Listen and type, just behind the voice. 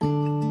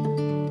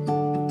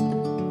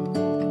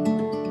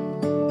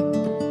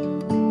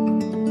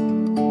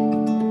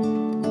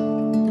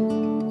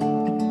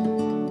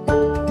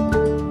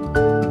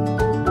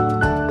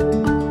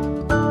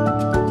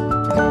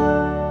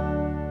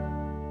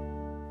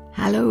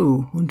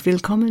Hallo und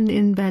willkommen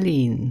in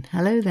Berlin.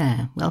 Hello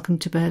there, welcome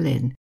to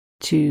Berlin.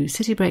 To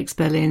City Breaks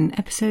Berlin,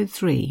 episode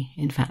 3,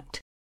 in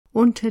fact.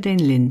 Unter den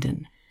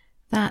Linden.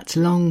 That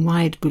long,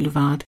 wide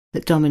boulevard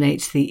that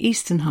dominates the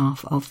eastern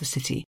half of the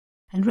city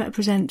and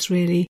represents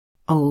really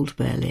old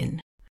Berlin.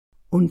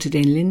 Unter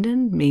den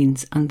Linden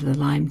means under the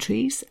lime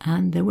trees,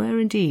 and there were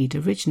indeed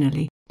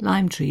originally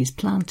lime trees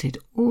planted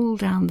all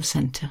down the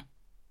centre.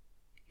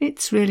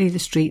 It's really the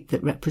street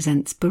that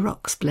represents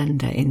Baroque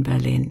splendour in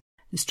Berlin,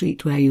 the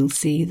street where you'll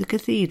see the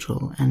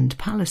cathedral and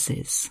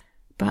palaces,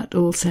 but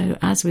also,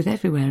 as with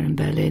everywhere in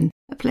Berlin,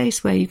 a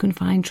place where you can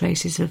find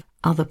traces of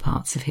other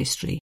parts of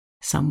history,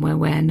 somewhere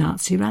where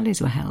Nazi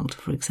rallies were held,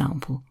 for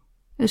example.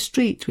 A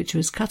street which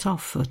was cut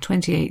off for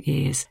 28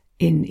 years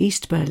in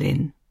East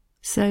Berlin,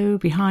 so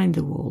behind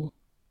the wall,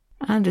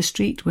 and a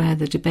street where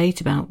the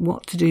debate about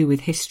what to do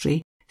with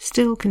history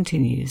still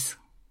continues,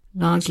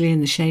 largely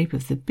in the shape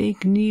of the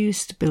big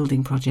newest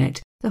building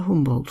project, the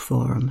Humboldt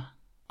Forum,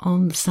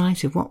 on the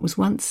site of what was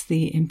once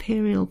the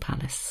Imperial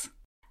Palace.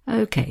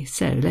 Okay,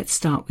 so let's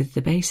start with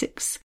the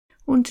basics.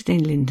 Unter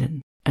den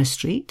Linden, a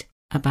street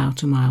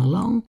about a mile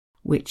long,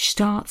 which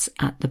starts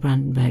at the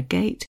Brandenburg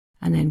Gate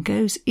and then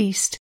goes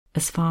east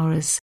as far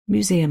as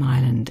Museum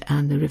Island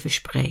and the River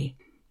Spree.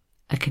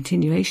 A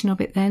continuation of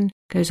it then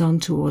goes on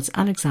towards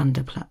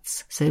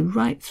Alexanderplatz, so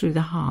right through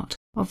the heart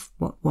of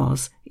what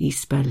was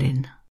East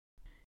Berlin.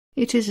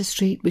 It is a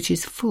street which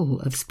is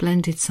full of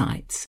splendid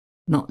sights,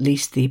 not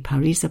least the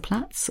Pariser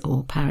Platz,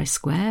 or Paris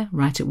Square,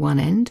 right at one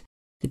end,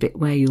 the bit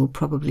where you'll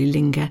probably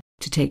linger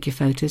to take your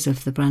photos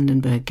of the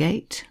Brandenburg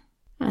Gate.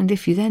 And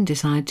if you then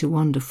decide to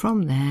wander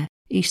from there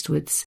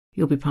eastwards,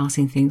 you'll be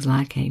passing things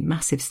like a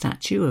massive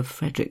statue of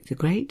Frederick the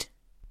Great,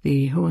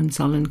 the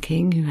Hohenzollern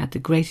king who had the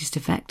greatest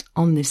effect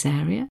on this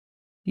area.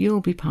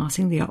 You'll be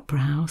passing the Opera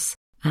House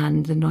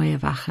and the Neue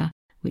Wache,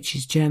 which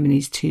is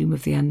Germany's tomb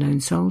of the unknown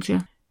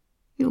soldier.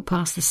 You'll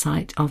pass the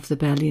site of the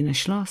Berliner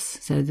Schloss,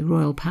 so the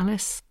Royal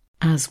Palace,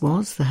 as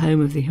was the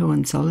home of the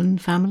Hohenzollern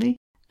family,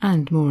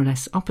 and more or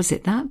less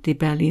opposite that, the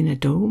Berliner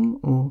Dom,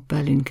 or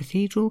Berlin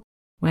Cathedral,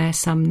 where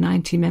some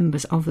 90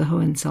 members of the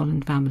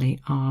Hohenzollern family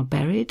are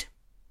buried.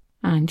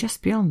 And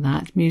just beyond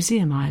that,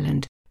 Museum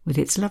Island, with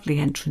its lovely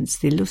entrance,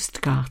 the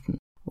Lustgarten,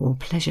 or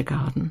Pleasure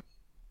Garden,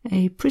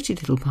 a pretty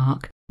little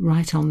park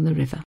right on the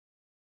river.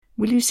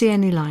 Will you see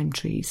any lime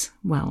trees?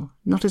 Well,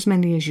 not as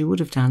many as you would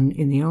have done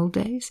in the old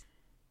days.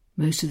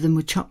 Most of them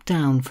were chopped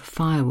down for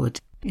firewood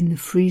in the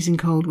freezing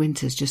cold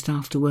winters just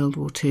after World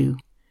War II.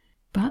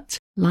 But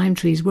lime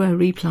trees were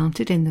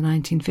replanted in the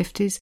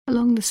 1950s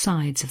along the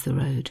sides of the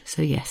road,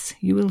 so yes,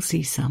 you will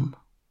see some.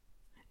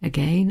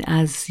 Again,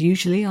 as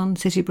usually on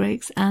City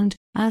Breaks, and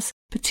as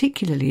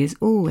particularly is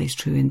always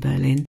true in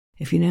Berlin,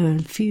 if you know a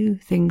few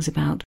things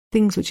about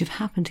things which have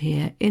happened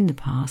here in the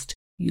past,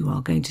 you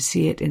are going to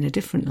see it in a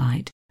different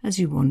light as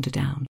you wander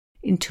down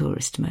in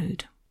tourist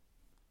mode.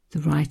 The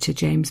writer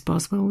James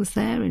Boswell was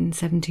there in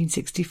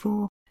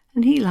 1764,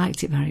 and he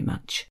liked it very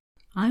much.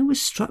 "I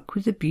was struck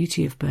with the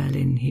beauty of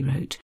Berlin," he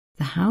wrote.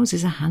 "The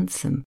houses are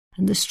handsome,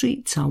 and the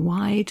streets are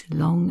wide,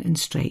 long and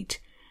straight.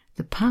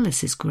 The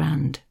palace is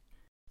grand.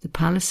 The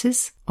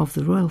palaces of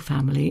the royal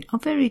family are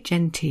very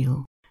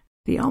genteel.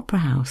 The Opera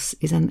House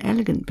is an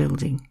elegant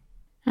building."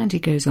 And he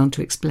goes on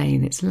to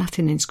explain its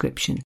Latin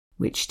inscription,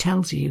 which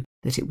tells you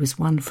that it was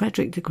one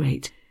Frederick the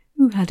Great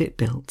who had it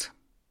built.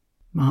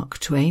 Mark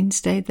Twain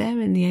stayed there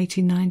in the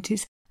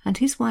 1890s, and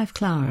his wife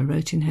Clara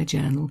wrote in her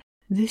journal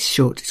this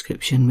short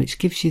description which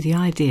gives you the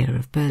idea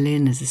of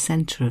Berlin as a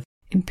centre of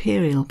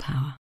imperial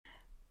power.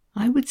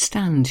 "I would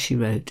stand," she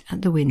wrote,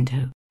 "at the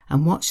window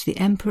and watch the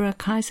Emperor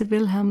Kaiser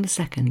Wilhelm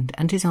II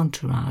and his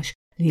entourage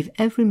leave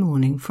every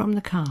morning from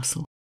the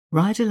castle,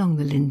 ride along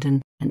the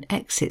Linden and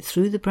exit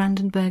through the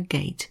Brandenburg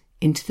Gate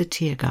into the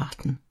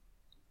Tiergarten."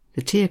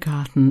 The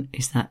Tiergarten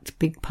is that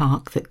big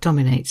park that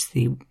dominates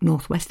the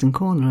northwestern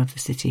corner of the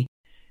city,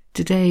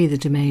 today the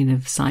domain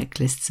of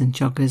cyclists and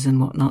joggers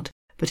and whatnot,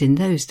 but in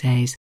those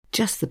days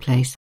just the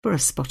place for a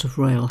spot of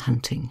royal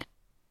hunting.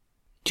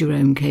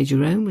 Jerome K.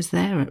 Jerome was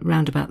there at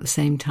round about the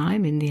same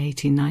time in the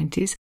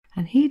 1890s,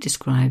 and he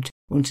described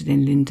Unter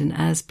den Linden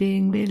as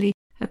being really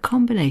a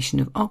combination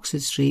of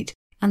Oxford Street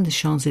and the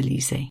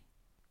Champs-Élysées.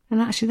 And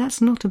actually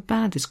that's not a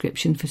bad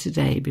description for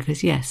today,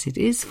 because yes, it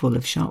is full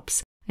of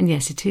shops, and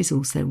yes, it is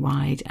also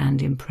wide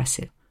and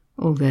impressive,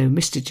 although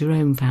Mr.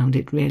 Jerome found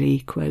it really,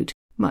 quote,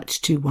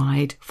 much too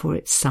wide for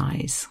its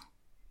size.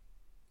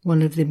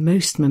 One of the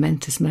most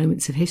momentous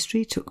moments of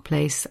history took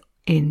place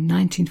in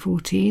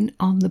 1914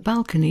 on the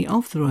balcony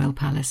of the Royal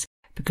Palace,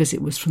 because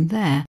it was from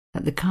there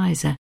that the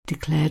Kaiser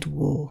declared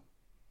war.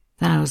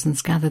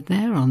 Thousands gathered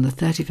there on the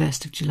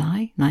 31st of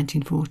July,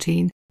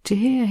 1914, to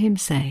hear him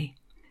say,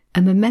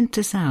 "A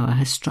momentous hour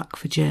has struck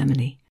for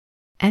Germany.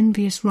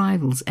 Envious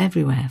rivals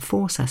everywhere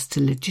force us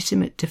to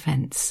legitimate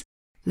defence.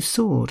 The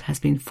sword has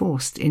been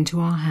forced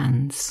into our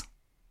hands.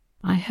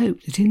 I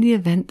hope that in the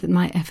event that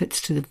my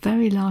efforts to the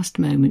very last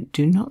moment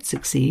do not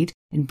succeed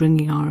in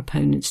bringing our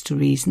opponents to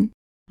reason,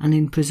 and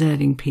in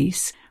preserving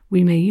peace,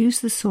 we may use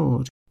the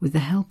sword, with the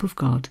help of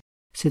God,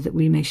 so that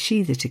we may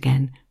sheathe it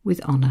again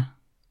with honour.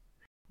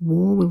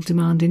 War will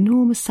demand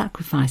enormous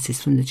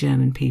sacrifices from the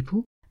German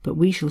people, but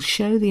we shall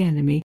show the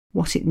enemy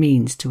what it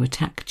means to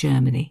attack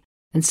Germany.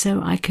 And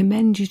so I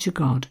commend you to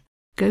God.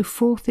 Go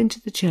forth into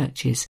the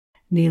churches,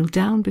 kneel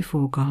down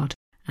before God,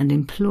 and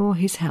implore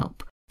his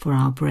help for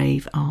our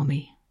brave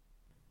army.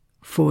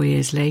 4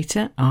 years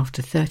later,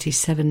 after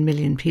 37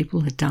 million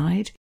people had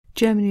died,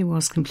 Germany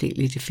was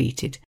completely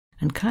defeated,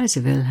 and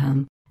Kaiser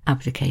Wilhelm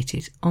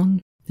abdicated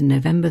on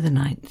November the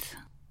 9th,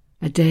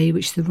 a day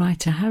which the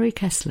writer Harry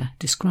Kessler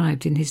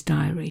described in his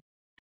diary.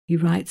 He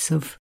writes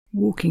of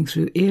walking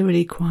through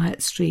eerily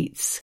quiet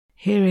streets,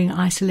 hearing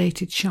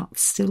isolated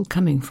shots still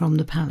coming from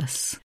the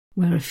palace,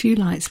 where a few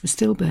lights were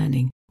still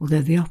burning,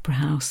 although the opera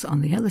house on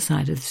the other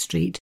side of the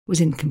street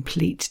was in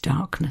complete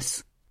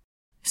darkness.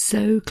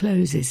 So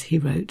closes, he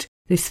wrote,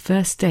 this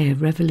first day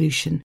of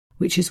revolution,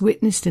 which has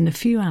witnessed in a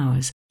few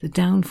hours the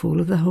downfall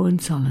of the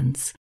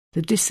Hohenzollerns,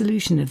 the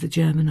dissolution of the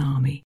German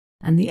army,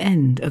 and the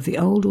end of the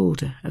old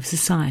order of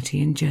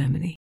society in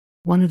Germany,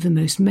 one of the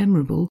most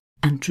memorable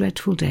and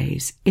dreadful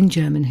days in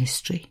German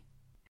history.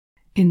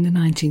 In the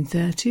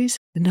 1930s,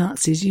 the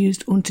Nazis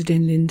used Unter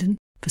den Linden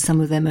for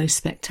some of their most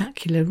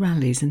spectacular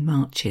rallies and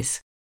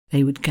marches.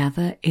 They would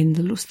gather in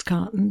the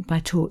Lustgarten by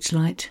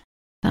torchlight,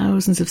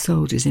 thousands of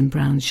soldiers in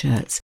brown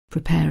shirts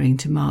preparing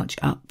to march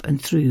up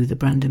and through the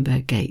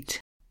Brandenburg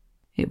Gate.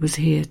 It was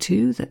here,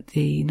 too, that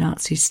the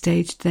Nazis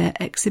staged their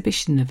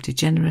exhibition of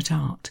degenerate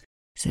art,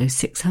 so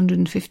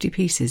 650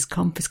 pieces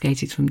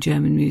confiscated from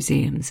German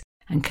museums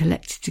and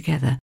collected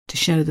together to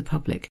show the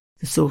public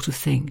the sort of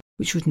thing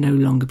which would no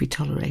longer be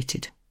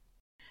tolerated.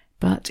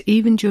 But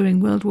even during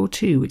World War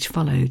II, which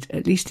followed,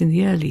 at least in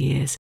the early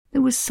years,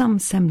 there was some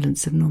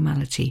semblance of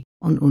normality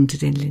on Unter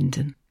den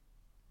Linden.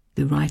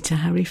 The writer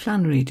Harry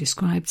Flannery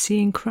described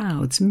seeing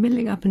crowds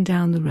milling up and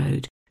down the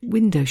road,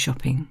 window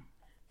shopping,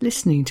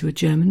 listening to a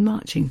German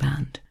marching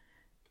band,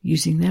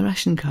 using their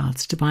ration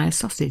cards to buy a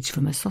sausage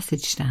from a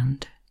sausage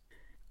stand.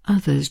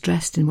 Others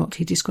dressed in what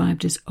he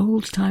described as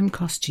old-time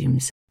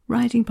costumes,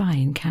 riding by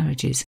in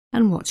carriages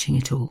and watching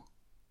it all.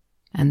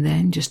 And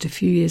then, just a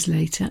few years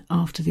later,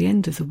 after the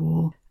end of the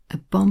war, a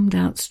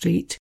bombed-out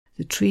street,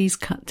 the trees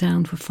cut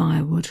down for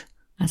firewood,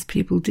 as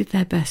people did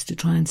their best to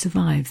try and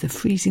survive the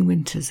freezing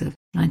winters of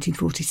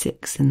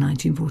 1946 and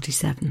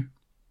 1947.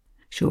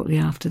 Shortly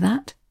after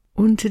that,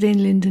 Unter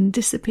den Linden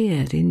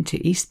disappeared into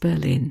East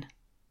Berlin.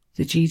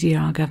 The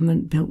GDR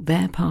government built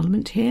their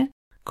parliament here,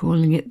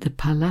 calling it the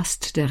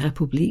Palast der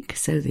Republik,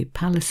 so the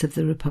Palace of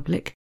the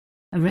Republic,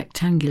 a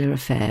rectangular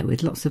affair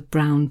with lots of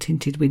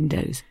brown-tinted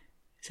windows,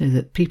 so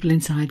that people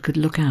inside could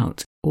look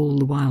out, all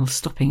the while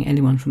stopping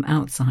anyone from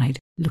outside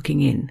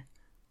looking in.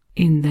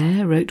 In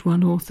there, wrote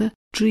one author,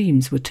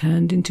 dreams were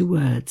turned into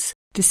words,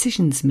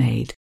 decisions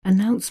made,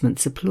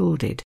 announcements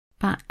applauded,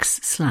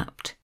 backs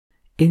slapped.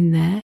 In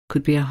there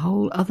could be a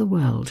whole other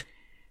world.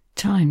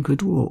 Time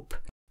could warp.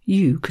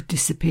 You could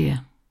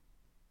disappear.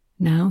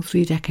 Now,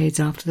 3 decades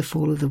after the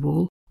fall of the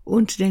wall,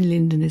 Unter den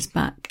Linden is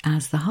back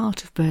as the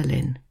heart of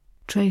Berlin,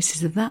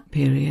 traces of that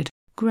period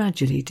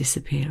gradually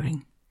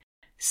disappearing.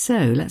 So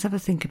let's have a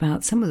think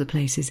about some of the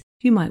places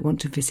you might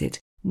want to visit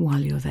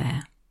while you're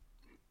there.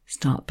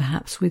 Start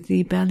perhaps with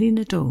the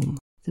Berliner Dom,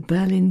 the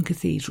Berlin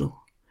Cathedral.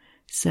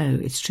 So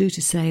it's true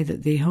to say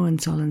that the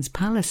Hohenzollerns'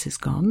 palace is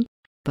gone,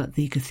 but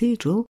the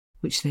cathedral,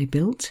 which they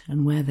built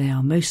and where they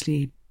are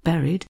mostly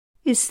buried,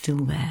 is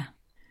still there.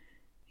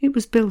 It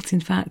was built,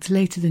 in fact,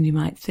 later than you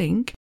might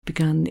think,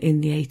 begun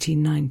in the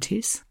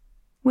 1890s,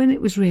 when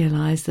it was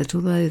realised that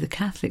although the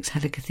Catholics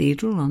had a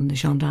cathedral on the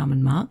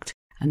Gendarmenmarkt,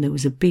 and there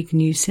was a big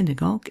new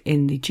synagogue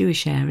in the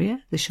Jewish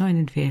area, the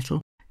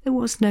Scheunenviertel, there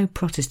was no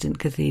Protestant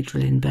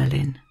cathedral in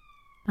Berlin.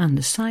 And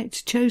the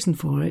site chosen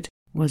for it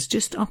was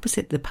just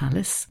opposite the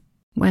palace,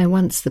 where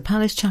once the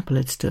palace chapel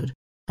had stood,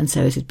 and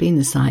so it had been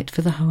the site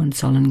for the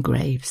Hohenzollern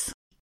graves.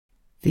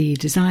 The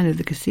design of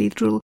the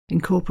cathedral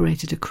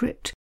incorporated a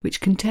crypt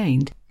which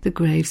contained the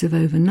graves of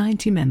over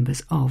 90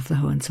 members of the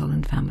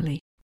Hohenzollern family.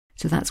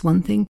 So that's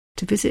one thing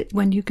to visit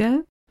when you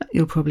go.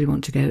 You'll probably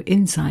want to go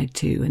inside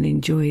too and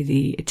enjoy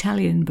the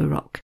Italian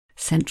Baroque,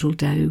 central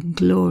dome,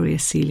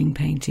 glorious ceiling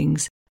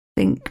paintings,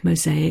 think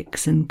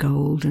mosaics and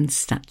gold and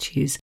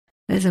statues.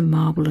 There's a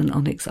marble and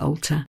onyx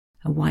altar,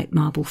 a white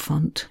marble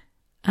font,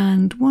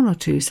 and 1 or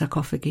 2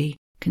 sarcophagi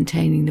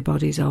containing the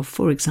bodies of,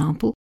 for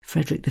example,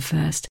 Frederick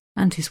I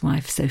and his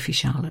wife Sophie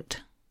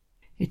Charlotte.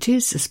 It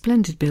is a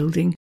splendid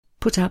building,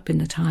 put up in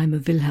the time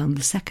of Wilhelm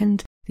II,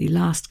 the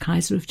last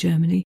Kaiser of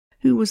Germany,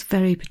 who was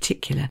very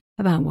particular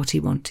about what he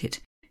wanted.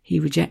 He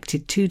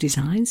rejected 2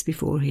 designs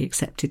before he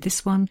accepted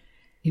this one.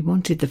 He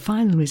wanted the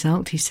final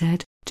result, he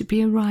said, to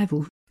be a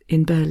rival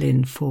in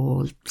Berlin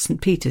for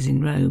St. Peter's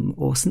in Rome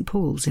or St.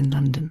 Paul's in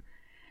London.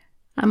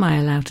 Am I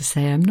allowed to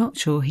say I'm not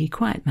sure he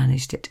quite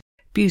managed it?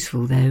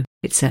 Beautiful though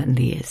it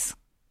certainly is.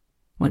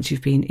 Once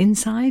you've been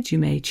inside, you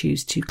may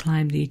choose to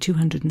climb the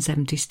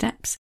 270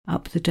 steps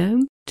up the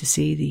dome to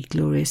see the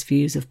glorious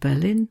views of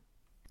Berlin.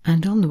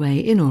 And on the way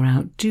in or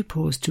out, do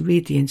pause to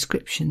read the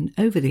inscription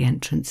over the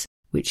entrance,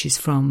 which is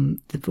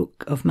from the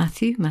book of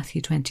Matthew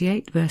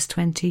 28, verse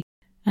 20,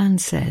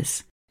 and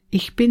says,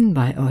 Ich bin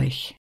bei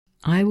euch,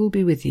 I will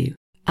be with you,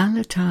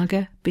 alle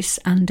Tage bis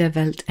an der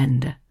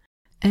Weltende,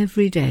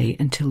 every day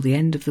until the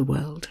end of the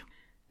world.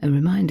 A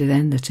reminder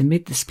then that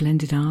amid the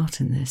splendid art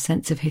and the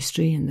sense of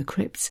history and the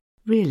crypts,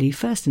 really,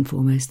 first and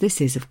foremost, this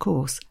is, of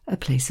course, a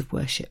place of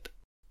worship.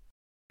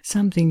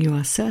 Something you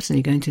are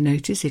certainly going to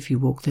notice if you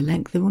walk the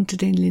length of Unter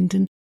den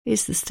Linden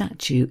is the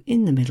statue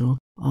in the middle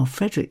of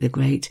Frederick the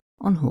Great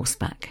on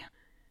horseback.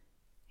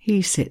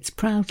 He sits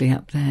proudly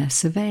up there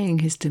surveying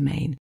his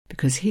domain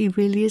because he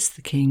really is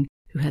the king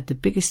who had the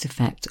biggest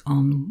effect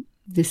on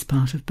this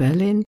part of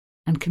Berlin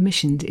and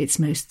commissioned its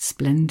most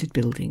splendid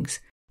buildings,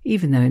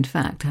 even though in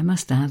fact I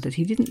must add that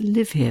he didn't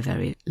live here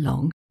very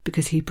long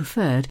because he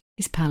preferred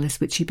his palace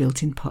which he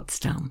built in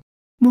Potsdam.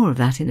 More of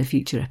that in a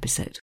future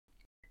episode.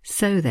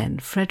 So then,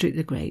 Frederick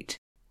the Great.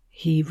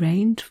 He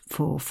reigned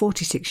for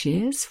 46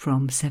 years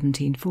from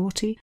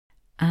 1740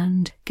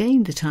 and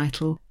gained the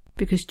title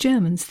because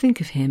Germans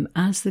think of him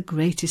as the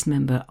greatest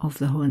member of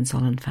the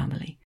Hohenzollern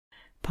family.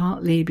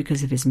 Partly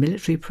because of his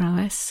military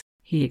prowess,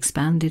 he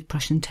expanded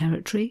Prussian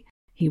territory,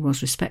 he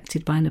was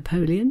respected by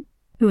Napoleon,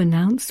 who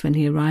announced when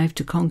he arrived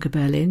to conquer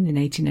Berlin in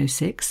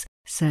 1806,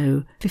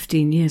 so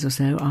 15 years or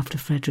so after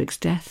Frederick's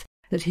death,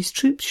 that his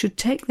troops should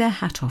take their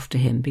hat off to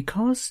him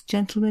because,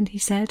 gentlemen, he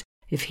said,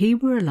 if he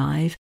were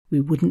alive, we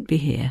wouldn't be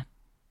here.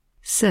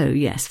 So,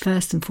 yes,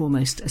 first and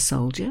foremost a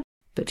soldier,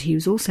 but he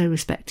was also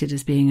respected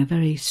as being a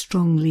very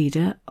strong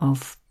leader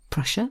of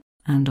Prussia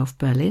and of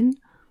Berlin,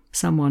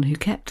 someone who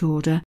kept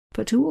order,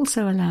 but who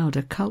also allowed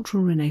a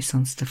cultural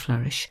renaissance to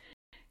flourish.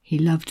 He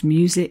loved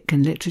music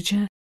and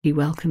literature, he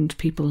welcomed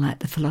people like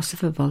the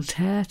philosopher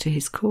Voltaire to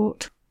his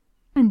court,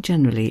 and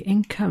generally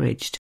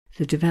encouraged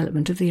the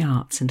development of the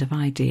arts and of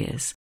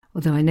ideas,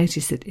 although I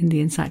noticed that in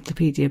the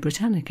Encyclopaedia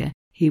Britannica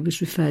he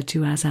was referred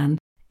to as an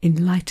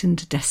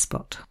enlightened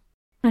despot.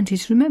 And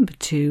he's remembered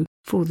too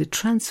for the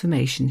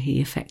transformation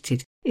he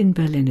effected in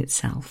Berlin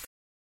itself.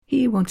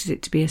 He wanted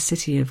it to be a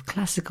city of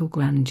classical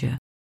grandeur,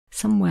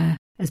 somewhere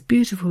as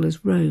beautiful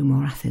as Rome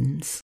or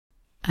Athens.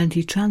 And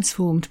he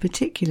transformed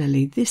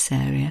particularly this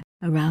area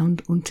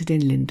around Unter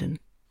den Linden,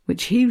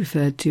 which he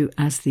referred to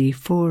as the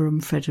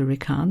Forum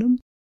Fredericanum,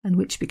 and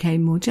which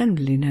became more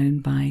generally known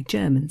by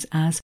Germans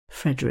as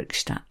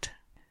Friedrichstadt.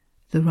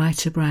 The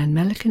writer Brian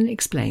Melican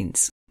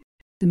explains,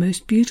 the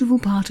most beautiful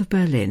part of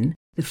Berlin,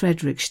 the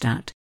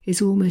Friedrichstadt,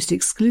 is almost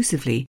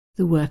exclusively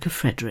the work of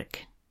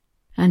Frederick.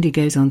 And he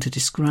goes on to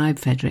describe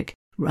Frederick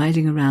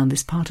riding around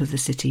this part of the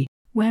city,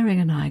 wearing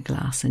an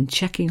eyeglass and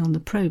checking on the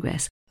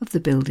progress of the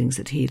buildings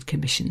that he had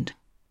commissioned.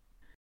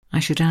 I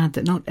should add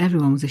that not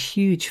everyone was a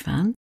huge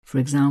fan. For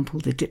example,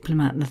 the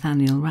diplomat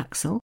Nathaniel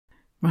Wraxall,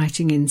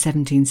 writing in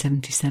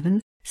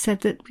 1777,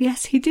 said that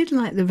yes, he did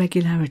like the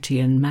regularity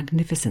and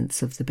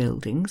magnificence of the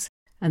buildings,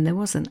 and there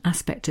was an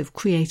aspect of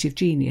creative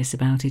genius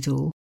about it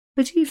all,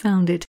 but he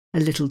found it a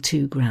little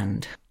too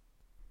grand.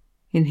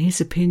 In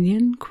his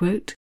opinion,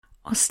 quote,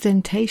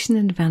 ostentation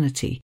and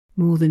vanity,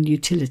 more than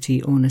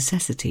utility or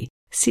necessity,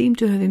 seemed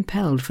to have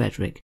impelled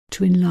Frederick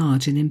to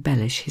enlarge and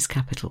embellish his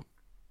capital.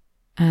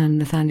 And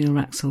Nathaniel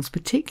Wraxall's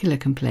particular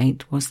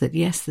complaint was that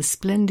yes, the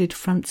splendid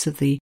fronts of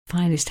the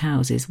finest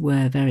houses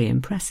were very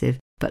impressive,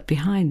 but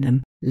behind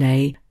them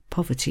lay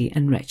poverty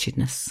and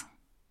wretchedness.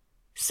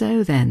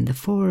 So then the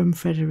Forum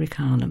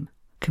Fredericanum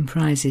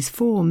comprises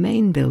 4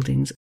 main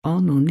buildings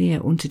on or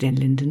near Unter den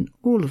Linden,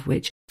 all of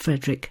which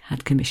Frederick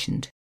had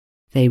commissioned.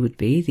 They would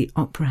be the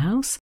Opera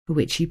House, for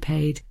which he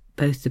paid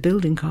both the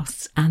building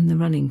costs and the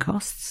running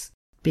costs.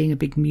 Being a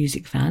big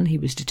music fan, he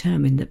was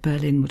determined that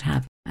Berlin would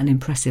have an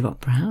impressive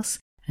opera house,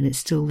 and it's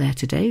still there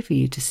today for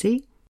you to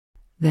see.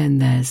 Then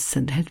there's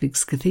St.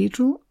 Hedwig's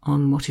Cathedral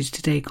on what is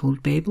today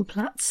called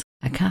Babelplatz,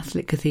 a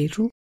Catholic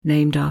cathedral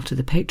named after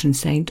the patron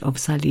saint of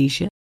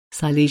Silesia,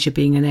 Silesia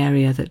being an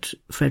area that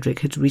Frederick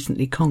had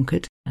recently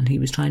conquered, and he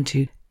was trying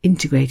to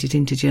integrate it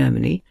into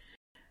Germany.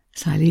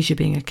 Silesia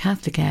being a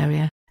Catholic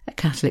area, a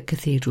Catholic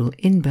cathedral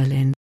in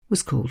Berlin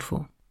was called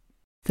for.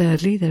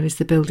 Thirdly, there is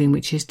the building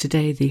which is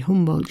today the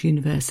Humboldt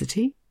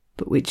University,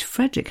 but which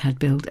Frederick had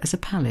built as a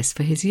palace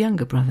for his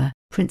younger brother,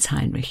 Prince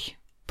Heinrich,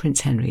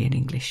 Prince Henry in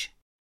English.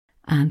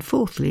 And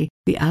fourthly,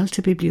 the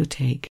Alte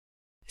Bibliothek,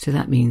 so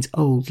that means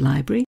old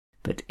library,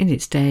 but in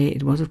its day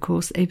it was of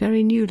course a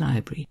very new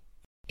library.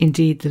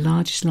 Indeed, the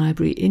largest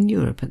library in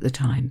Europe at the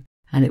time,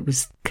 and it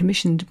was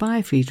commissioned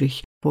by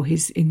Friedrich for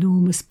his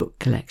enormous book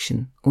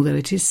collection, although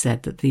it is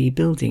said that the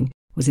building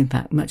was in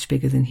fact much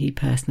bigger than he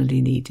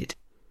personally needed.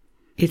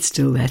 It's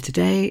still there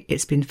today,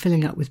 it's been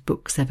filling up with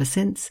books ever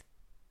since,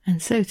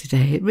 and so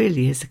today it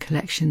really is a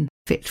collection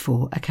fit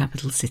for a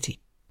capital city.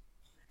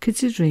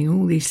 Considering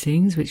all these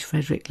things which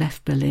Frederick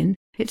left Berlin,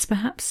 it's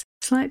perhaps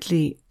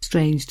slightly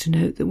strange to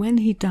note that when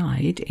he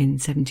died in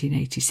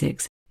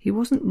 1786, he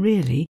wasn't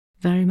really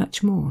very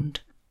much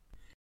mourned.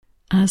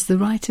 As the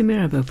writer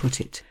Mirabeau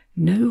put it,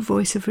 no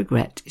voice of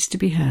regret is to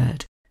be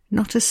heard,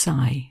 not a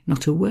sigh,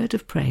 not a word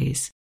of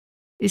praise.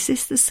 Is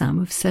this the sum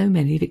of so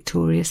many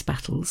victorious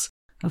battles,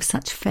 of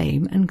such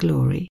fame and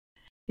glory?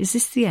 Is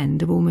this the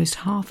end of almost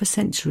half a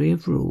century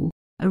of rule,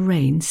 a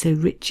reign so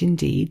rich in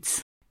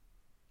deeds?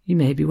 You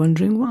may be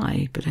wondering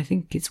why, but I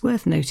think it's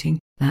worth noting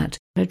that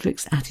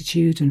Frederick's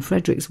attitude and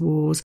Frederick's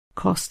wars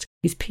cost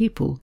his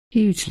people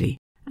hugely,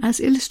 as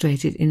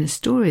illustrated in a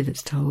story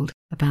that's told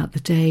about the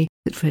day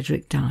that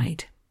Frederick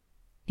died.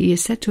 He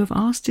is said to have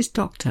asked his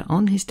doctor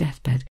on his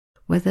deathbed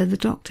whether the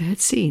doctor had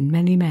seen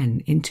many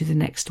men into the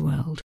next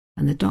world,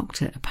 and the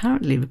doctor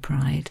apparently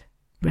replied,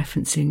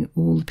 referencing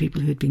all the people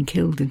who had been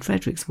killed in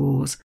Frederick's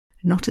wars,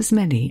 "Not as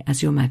many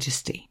as your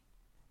Majesty."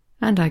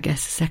 And I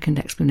guess a second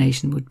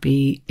explanation would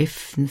be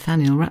if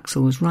Nathaniel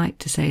Wraxall was right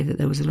to say that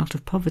there was a lot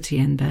of poverty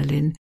in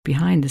Berlin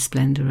behind the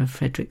splendour of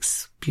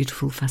Frederick's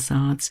beautiful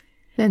facades,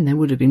 then there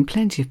would have been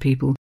plenty of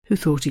people who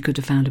thought he could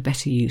have found a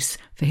better use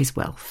for his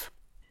wealth.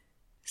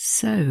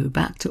 So,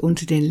 back to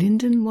Unter den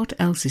Linden, what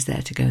else is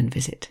there to go and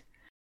visit?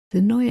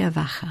 The Neue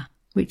Wache,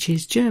 which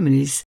is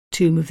Germany's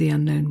Tomb of the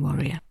Unknown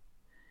Warrior.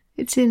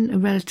 It's in a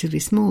relatively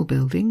small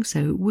building,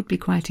 so it would be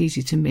quite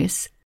easy to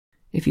miss.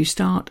 If you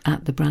start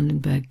at the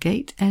Brandenburg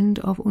Gate end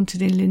of Unter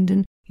den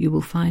Linden, you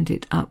will find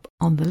it up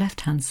on the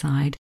left-hand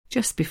side,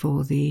 just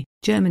before the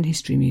German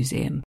History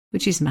Museum,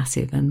 which is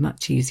massive and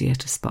much easier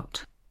to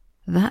spot.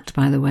 That,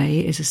 by the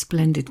way, is a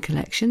splendid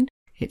collection.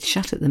 It's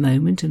shut at the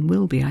moment and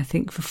will be, I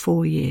think, for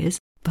 4 years,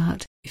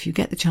 but if you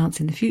get the chance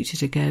in the future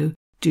to go,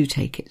 do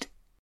take it.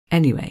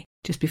 Anyway,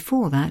 just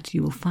before that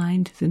you will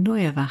find the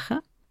Neue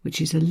Wache, which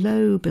is a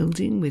low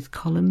building with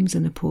columns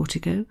and a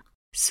portico,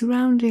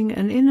 surrounding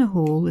an inner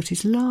hall that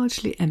is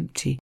largely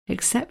empty,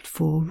 except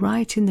for,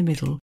 right in the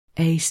middle,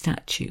 a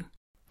statue,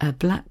 a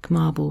black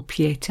marble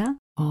Pieta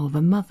of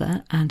a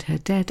mother and her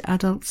dead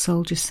adult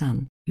soldier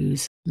son,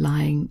 who's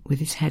lying with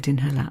his head in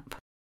her lap.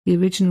 The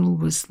original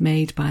was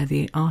made by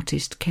the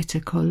artist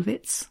Käthe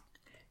Kollwitz.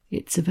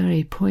 It's a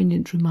very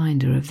poignant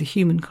reminder of the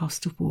human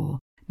cost of war,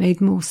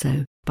 made more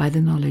so by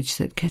the knowledge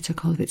that Käthe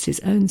Kollwitz's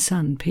own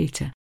son,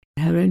 Peter,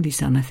 her only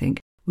son I think,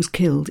 was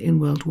killed in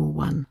World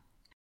War I.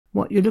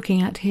 What you're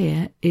looking at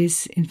here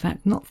is in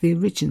fact not the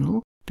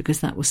original,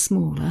 because that was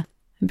smaller,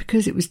 and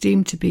because it was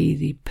deemed to be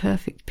the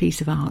perfect piece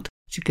of art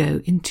to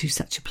go into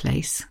such a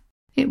place,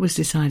 it was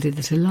decided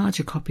that a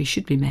larger copy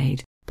should be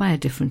made by a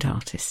different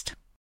artist.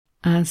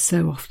 As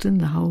so often,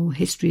 the whole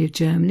history of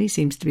Germany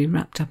seems to be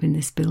wrapped up in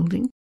this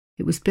building.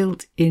 It was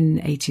built in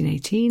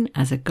 1818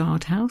 as a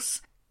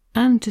guardhouse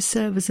and to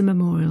serve as a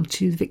memorial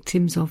to the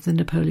victims of the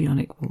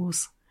Napoleonic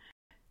Wars.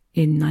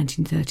 In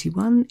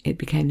 1931, it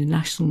became the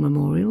National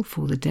Memorial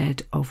for the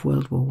Dead of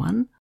World War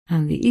I,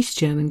 and the East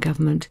German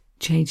government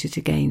changed it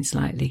again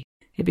slightly.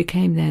 It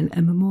became then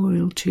a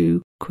memorial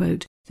to,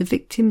 quote, the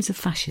victims of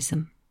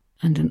fascism,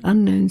 and an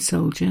unknown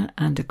soldier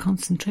and a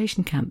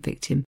concentration camp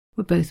victim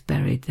were both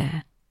buried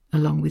there,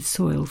 along with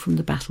soil from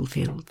the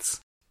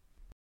battlefields.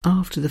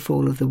 After the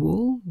fall of the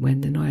wall, when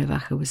the Neue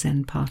Wache was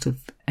then part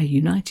of a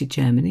united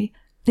Germany,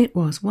 it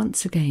was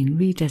once again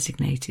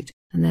redesignated,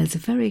 and there's a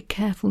very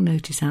careful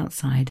notice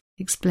outside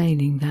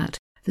explaining that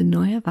the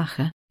Neue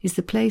Wache is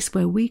the place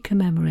where we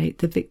commemorate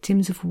the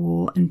victims of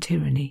war and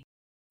tyranny.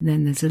 And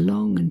then there's a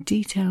long and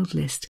detailed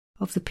list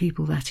of the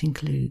people that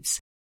includes: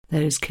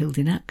 those killed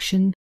in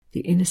action, the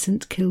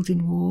innocent killed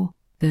in war,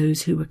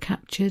 those who were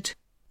captured,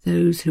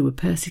 those who were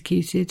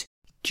persecuted,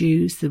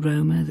 Jews, the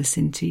Roma, the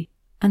Sinti,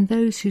 and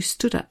those who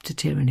stood up to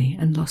tyranny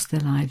and lost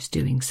their lives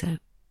doing so.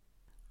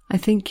 I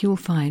think you'll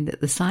find that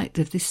the sight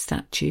of this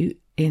statue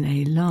in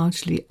a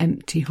largely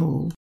empty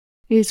hall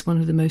is one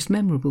of the most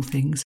memorable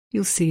things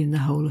you'll see in the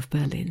whole of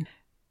Berlin.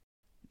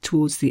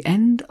 Towards the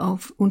end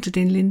of Unter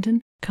den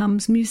Linden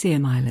comes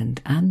Museum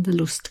Island and the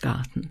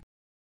Lustgarten.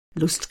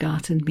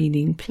 Lustgarten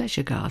meaning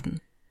pleasure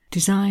garden,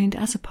 designed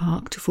as a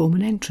park to form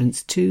an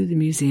entrance to the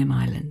Museum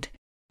Island,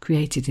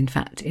 created in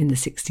fact in the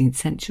 16th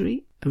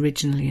century,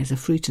 originally as a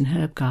fruit and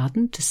herb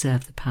garden to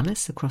serve the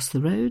palace across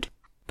the road,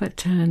 but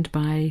turned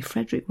by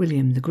Frederick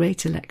William the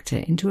Great Elector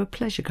into a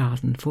pleasure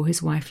garden for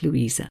his wife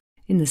Louisa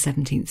in the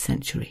 17th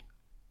century.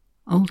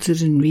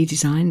 Altered and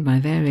redesigned by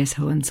various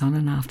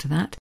Hohenzollern after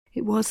that,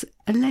 it was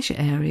a leisure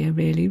area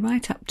really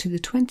right up to the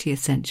 20th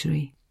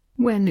century,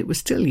 when it was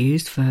still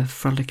used for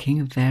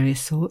frolicking of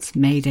various sorts,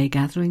 May Day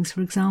gatherings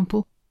for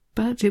example,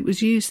 but it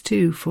was used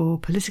too for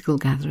political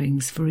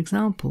gatherings, for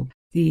example,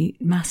 the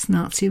mass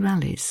Nazi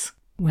rallies,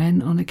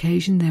 when on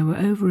occasion there were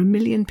over 1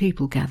 million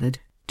people gathered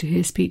to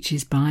hear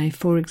speeches by,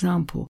 for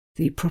example,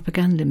 the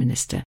propaganda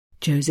minister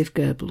Joseph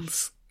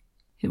Goebbels.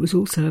 It was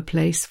also a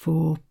place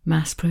for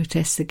mass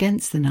protests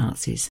against the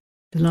Nazis,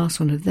 the last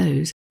one of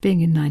those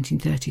being in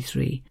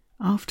 1933,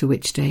 after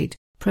which date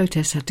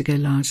protests had to go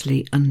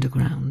largely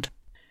underground.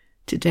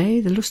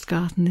 Today the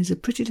Lustgarten is a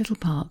pretty little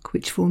park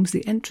which forms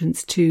the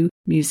entrance to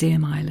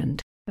Museum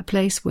Island, a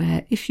place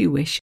where, if you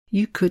wish,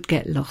 you could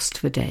get lost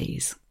for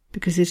days,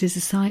 because it is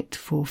a site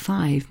for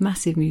 5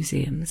 massive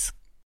museums.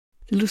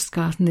 The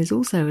Lustgarten is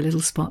also a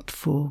little spot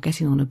for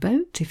getting on a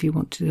boat if you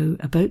want to do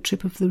a boat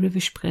trip of the River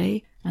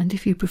Spree, and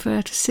if you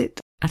prefer to sit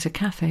at a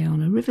cafe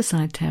on a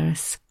riverside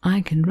terrace,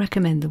 I can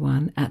recommend the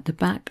one at the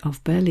back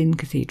of Berlin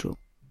Cathedral.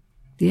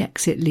 The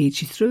exit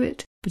leads you through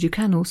it, but you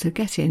can also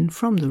get in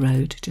from the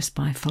road just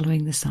by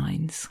following the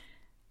signs.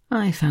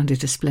 I found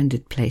it a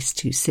splendid place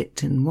to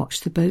sit and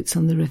watch the boats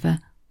on the river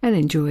and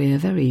enjoy a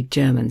very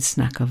German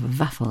snack of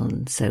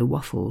Waffeln, so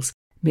waffles,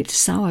 mit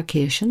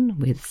Sauerkirschen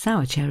with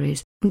sour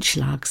cherries und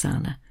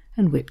Schlagsahne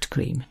and whipped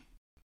cream.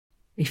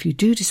 If you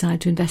do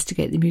decide to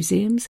investigate the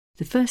museums,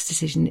 the first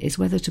decision is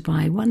whether to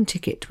buy one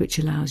ticket which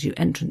allows you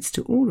entrance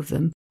to all of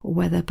them, or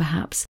whether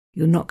perhaps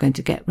you're not going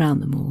to get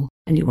round them all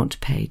and you want to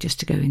pay just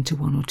to go into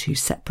one or two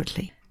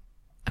separately.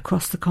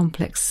 Across the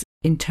complex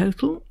in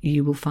total,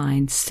 you will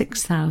find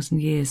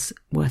 6,000 years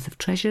worth of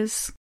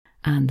treasures,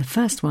 and the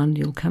first one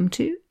you'll come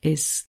to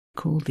is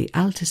called the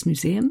Altes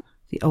Museum,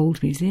 the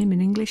Old Museum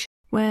in English,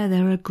 where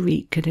there are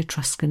Greek and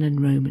Etruscan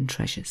and Roman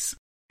treasures.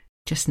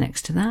 Just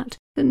next to that,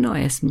 the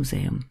Neues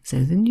Museum,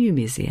 so the New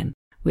Museum,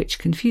 which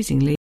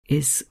confusingly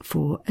is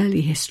for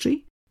early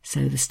history,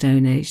 so the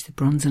Stone Age, the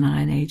Bronze and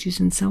Iron Ages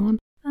and so on,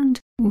 and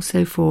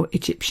also for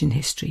Egyptian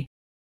history.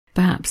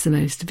 Perhaps the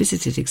most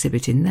visited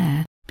exhibit in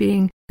there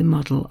being the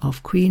model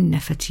of Queen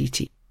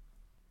Nefertiti.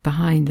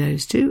 Behind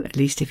those two, at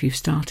least if you've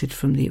started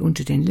from the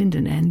Unter den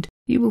Linden end,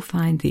 you will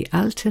find the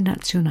Alte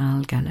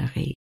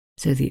Nationalgalerie,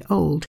 so the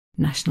Old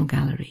National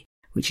Gallery,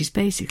 which is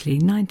basically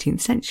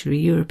 19th century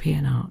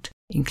European art,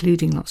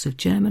 including lots of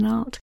German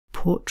art,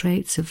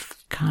 portraits of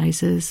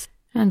Kaisers,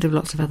 and of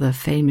lots of other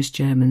famous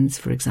Germans,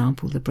 for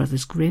example the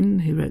Brothers Grimm,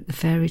 who wrote the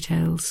fairy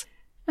tales,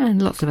 and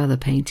lots of other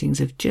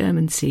paintings of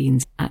German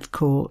scenes at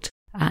court,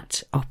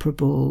 at opera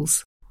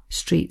balls,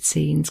 street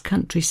scenes,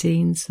 country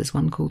scenes. There's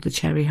one called the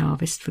Cherry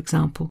Harvest, for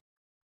example.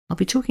 I'll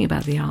be talking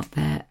about the art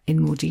there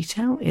in more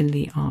detail in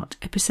the art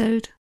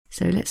episode.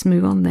 So let's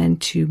move on then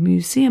to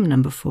museum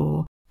number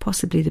 4,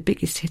 possibly the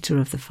biggest hitter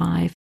of the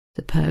 5,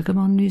 the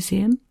Pergamon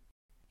Museum.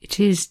 It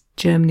is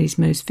Germany's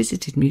most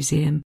visited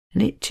museum,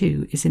 and it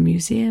too is a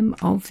museum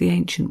of the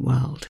ancient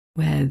world,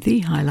 where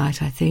the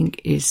highlight, I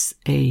think, is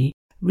a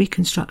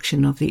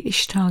reconstruction of the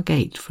Ishtar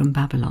Gate from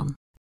Babylon.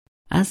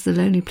 As the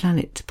Lonely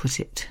Planet put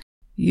it,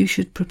 you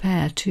should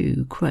prepare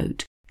to,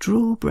 quote,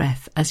 draw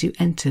breath as you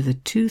enter the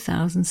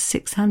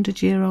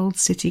 2,600-year-old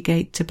city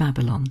gate to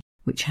Babylon,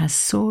 which has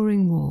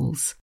soaring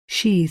walls,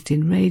 sheathed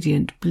in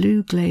radiant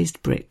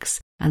blue-glazed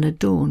bricks and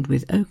adorned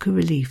with ochre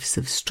reliefs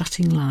of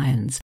strutting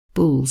lions,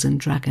 bulls and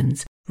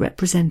dragons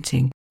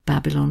representing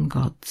Babylon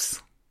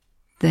gods.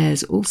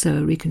 There's also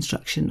a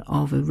reconstruction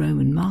of a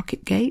Roman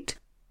market gate,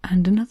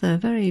 and another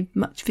very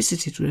much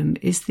visited room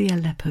is the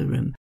Aleppo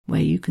room,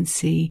 where you can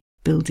see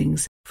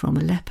buildings from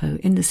Aleppo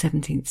in the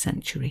 17th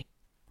century.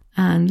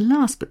 And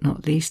last but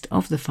not least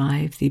of the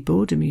 5, the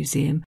Border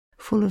Museum,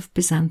 full of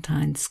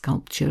Byzantine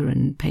sculpture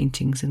and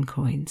paintings and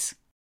coins.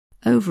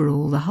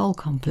 Overall, the whole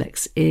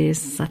complex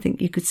is, I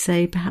think you could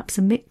say, perhaps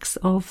a mix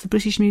of the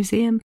British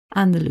Museum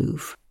and the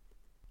Louvre.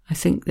 I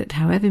think that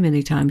however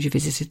many times you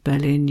visited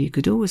Berlin, you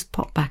could always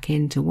pop back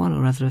into one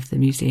or other of the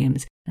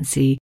museums and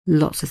see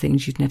lots of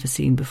things you'd never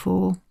seen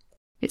before.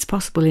 It's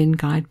possible in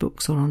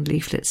guidebooks or on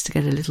leaflets to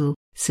get a little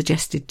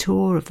suggested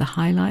tour of the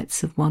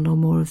highlights of one or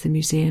more of the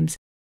museums.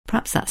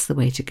 Perhaps that's the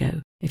way to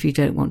go if you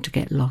don't want to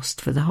get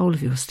lost for the whole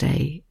of your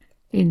stay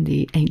in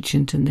the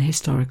ancient and the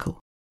historical.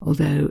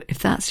 Although, if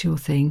that's your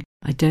thing,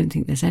 I don't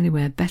think there's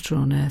anywhere better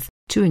on earth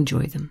to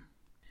enjoy them.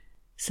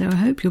 So I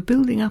hope you're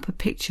building up a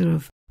picture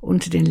of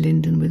Unter den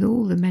Linden with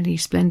all the many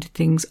splendid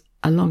things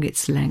along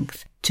its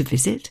length to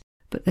visit,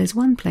 but there's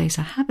one place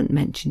I haven't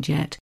mentioned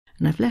yet,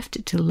 and I've left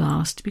it till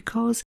last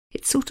because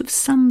it sort of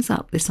sums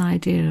up this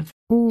idea of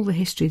all the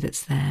history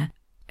that's there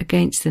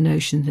against the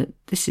notion that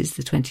this is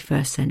the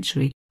 21st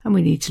century and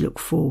we need to look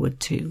forward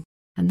to,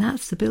 and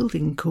that's the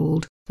building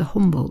called the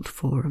Humboldt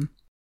Forum.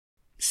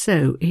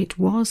 So it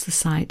was the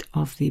site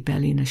of the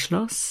Berliner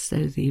Schloss,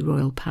 so the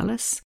royal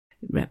palace.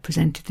 It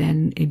represented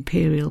then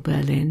Imperial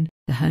Berlin,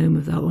 the home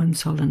of the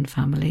Hohenzollern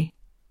family.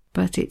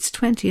 But its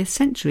 20th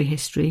century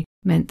history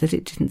meant that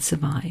it didn't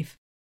survive.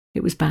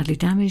 It was badly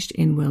damaged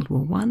in World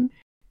War I,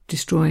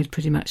 destroyed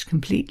pretty much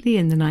completely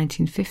in the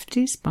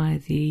 1950s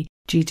by the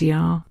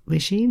GDR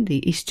regime,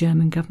 the East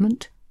German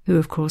government, who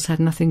of course had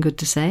nothing good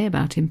to say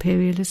about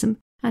imperialism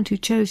and who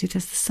chose it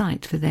as the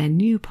site for their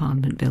new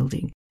parliament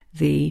building,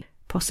 the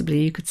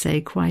possibly you could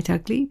say quite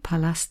ugly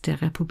Palast der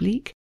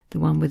Republik, the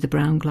one with the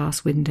brown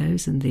glass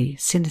windows and the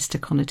sinister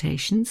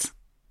connotations.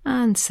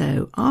 And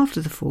so,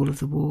 after the fall of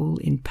the wall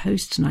in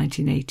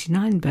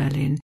post-1989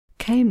 Berlin,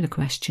 came the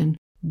question,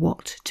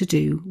 what to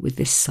do with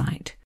this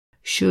site?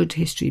 Should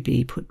history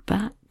be put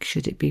back?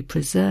 Should it be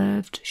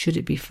preserved? Should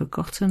it be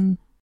forgotten?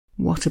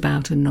 What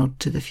about a nod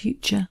to the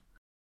future?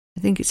 I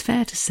think it's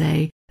fair to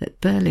say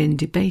that Berlin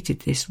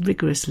debated this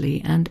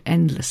rigorously and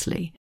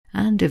endlessly,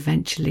 and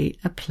eventually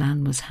a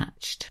plan was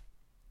hatched.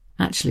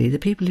 Actually, the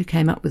people who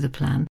came up with the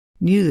plan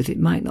knew that it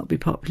might not be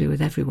popular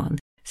with everyone,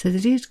 so they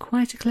did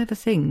quite a clever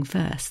thing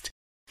first.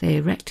 They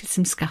erected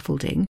some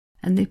scaffolding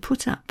and they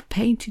put up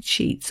painted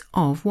sheets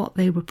of what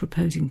they were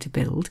proposing to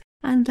build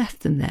and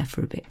left them there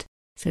for a bit,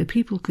 so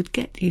people could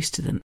get used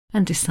to them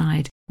and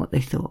decide what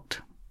they thought.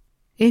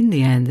 In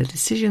the end, the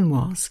decision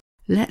was,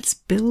 let's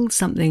build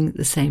something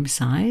the same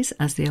size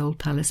as the old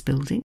palace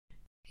building,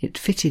 It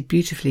fitted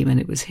beautifully when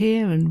it was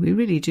here, and we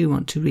really do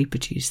want to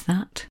reproduce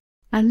that.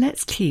 And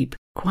let's keep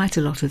quite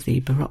a lot of the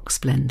Baroque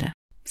splendour.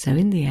 So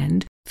in the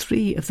end,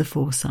 3 of the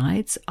 4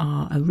 sides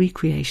are a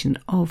recreation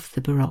of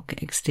the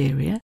Baroque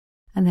exterior,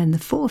 and then the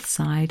 4th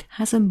side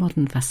has a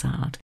modern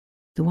facade,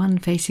 the one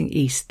facing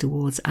east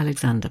towards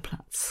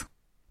Alexanderplatz.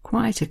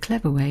 Quite a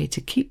clever way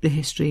to keep the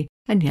history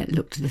and yet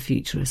look to the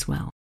future as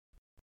well.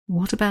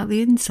 What about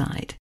the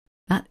inside?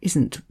 That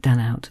isn't done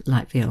out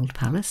like the old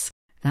palace.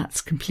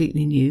 That's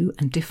completely new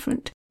and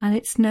different, and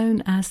it's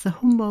known as the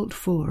Humboldt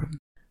Forum.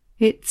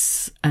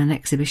 It's an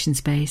exhibition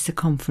space, a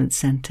conference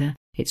centre.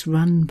 It's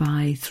run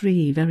by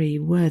 3 very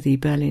worthy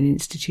Berlin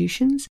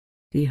institutions,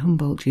 the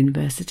Humboldt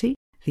University,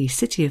 the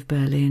City of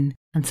Berlin,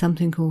 and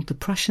something called the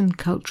Prussian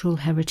Cultural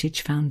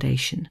Heritage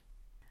Foundation.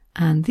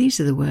 And these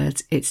are the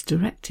words its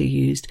director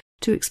used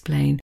to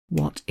explain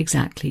what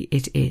exactly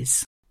it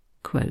is.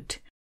 Quote,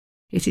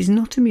 "It is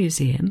not a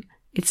museum,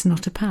 it's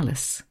not a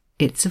palace,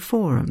 it's a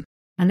forum,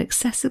 an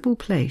accessible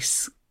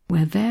place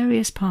where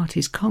various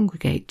parties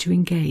congregate to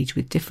engage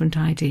with different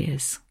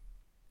ideas."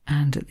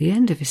 And at the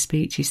end of his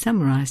speech he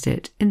summarised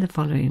it in the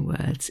following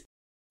words: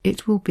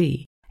 "It will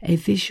be a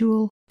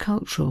visual,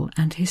 cultural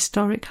and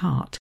historic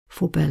heart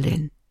for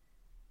Berlin."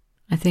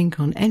 I think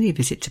on any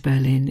visit to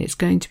Berlin it's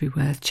going to be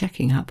worth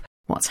checking up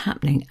what's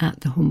happening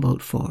at the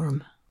Humboldt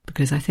Forum,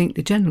 because I think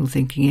the general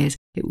thinking is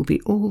it will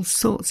be all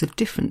sorts of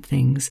different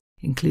things,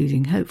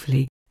 including,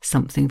 hopefully,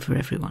 something for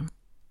everyone.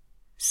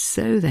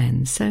 So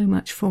then, so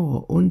much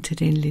for Unter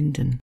den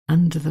Linden,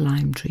 under the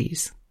lime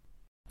trees.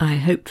 I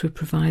hope to have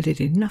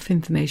provided enough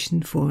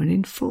information for an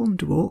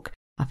informed walk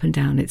up and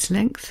down its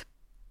length.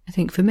 I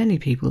think for many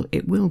people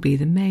it will be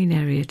the main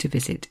area to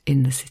visit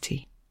in the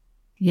city.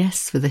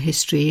 Yes, for the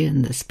history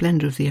and the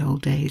splendour of the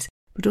old days,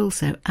 but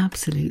also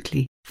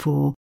absolutely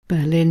for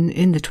Berlin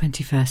in the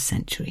 21st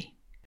century.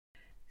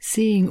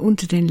 Seeing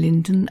Unter den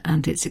Linden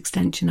and its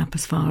extension up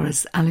as far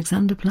as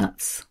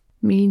Alexanderplatz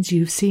means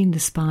you've seen the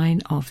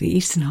spine of the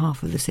eastern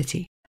half of the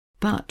city.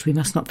 But we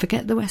must not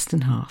forget the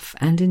western half,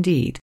 and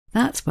indeed,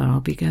 that's where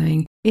I'll be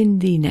going in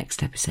the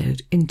next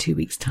episode in 2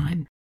 weeks'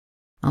 time.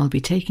 I'll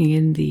be taking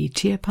in the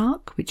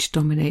Tierpark, which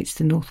dominates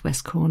the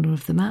northwest corner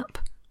of the map,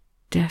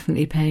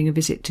 definitely paying a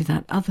visit to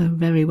that other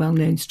very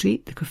well-known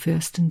street, the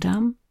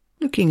Kurfürstendamm,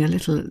 looking a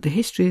little at the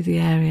history of the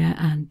area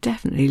and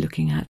definitely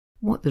looking at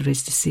what there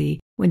is to see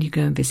when you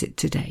go and visit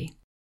today.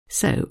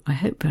 So I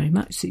hope very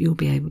much that you'll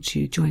be able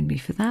to join me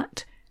for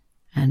that.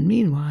 And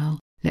meanwhile,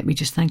 let me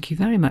just thank you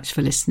very much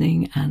for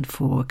listening and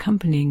for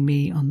accompanying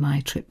me on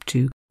my trip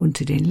to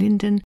Unter den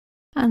Linden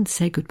and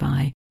say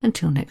goodbye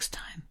until next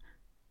time.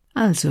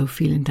 Also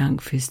vielen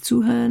Dank fürs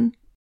Zuhören,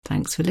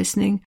 thanks for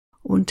listening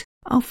und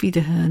auf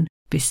Wiederhören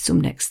bis zum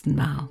nächsten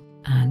Mal.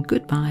 And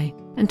goodbye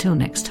until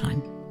next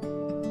time.